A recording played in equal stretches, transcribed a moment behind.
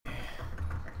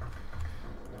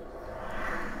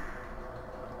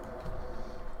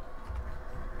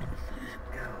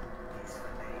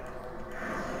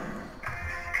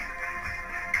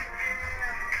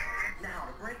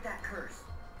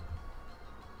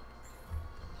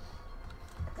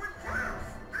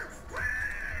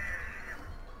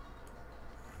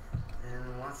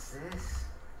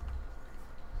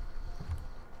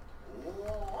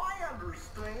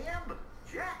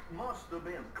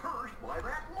been cursed by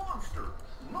that monster,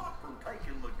 not from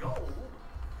taking the gold.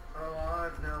 Oh,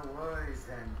 I've no worries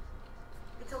then.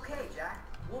 It's okay, Jack.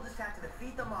 We'll just have to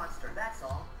defeat the monster, that's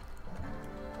all.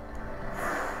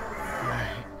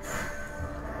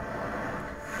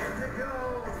 Get the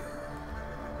gold!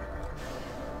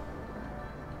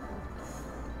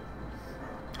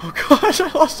 Oh gosh,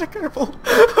 I lost a Kerbal.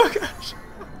 Oh gosh.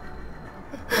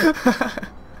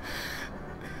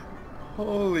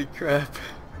 Holy crap.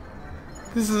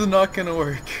 This is not gonna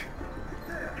work.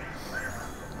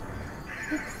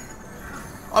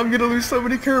 I'm gonna lose so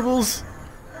many Kerbals.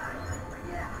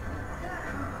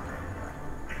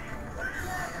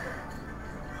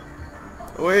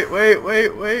 Wait.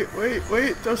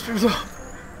 Duster's off.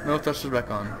 No, Duster's back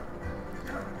on.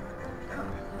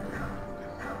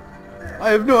 I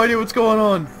have no idea what's going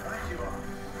on.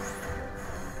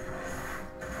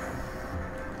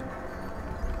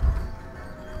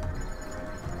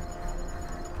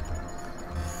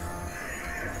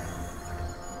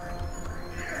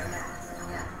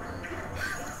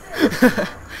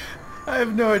 I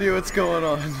have no idea what's going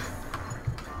on.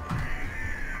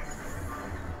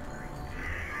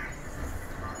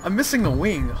 I'm missing a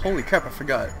wing. Holy crap, I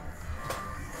forgot.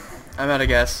 I'm out of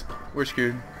gas. We're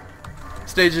screwed.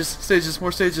 Stages,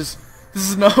 more stages. This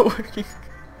is not working.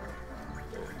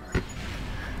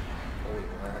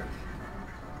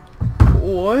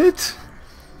 What?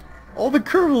 All the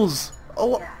Kerbals.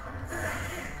 Oh,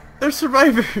 they're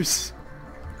survivors.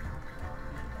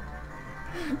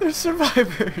 They're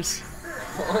survivors.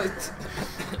 What?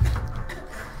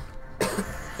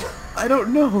 I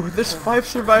don't know. There's 5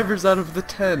 survivors out of the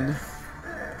 10.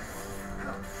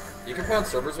 You can play on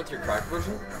servers with your cracked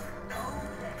version?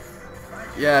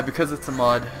 Yeah, because it's a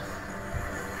mod.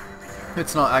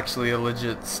 It's not actually a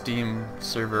legit Steam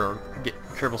server or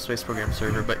Kerbal Space Program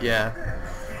server, but yeah.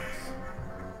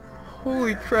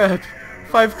 Holy crap.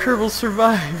 5 Kerbals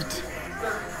survived.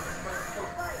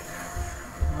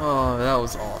 Oh, that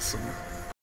was awesome.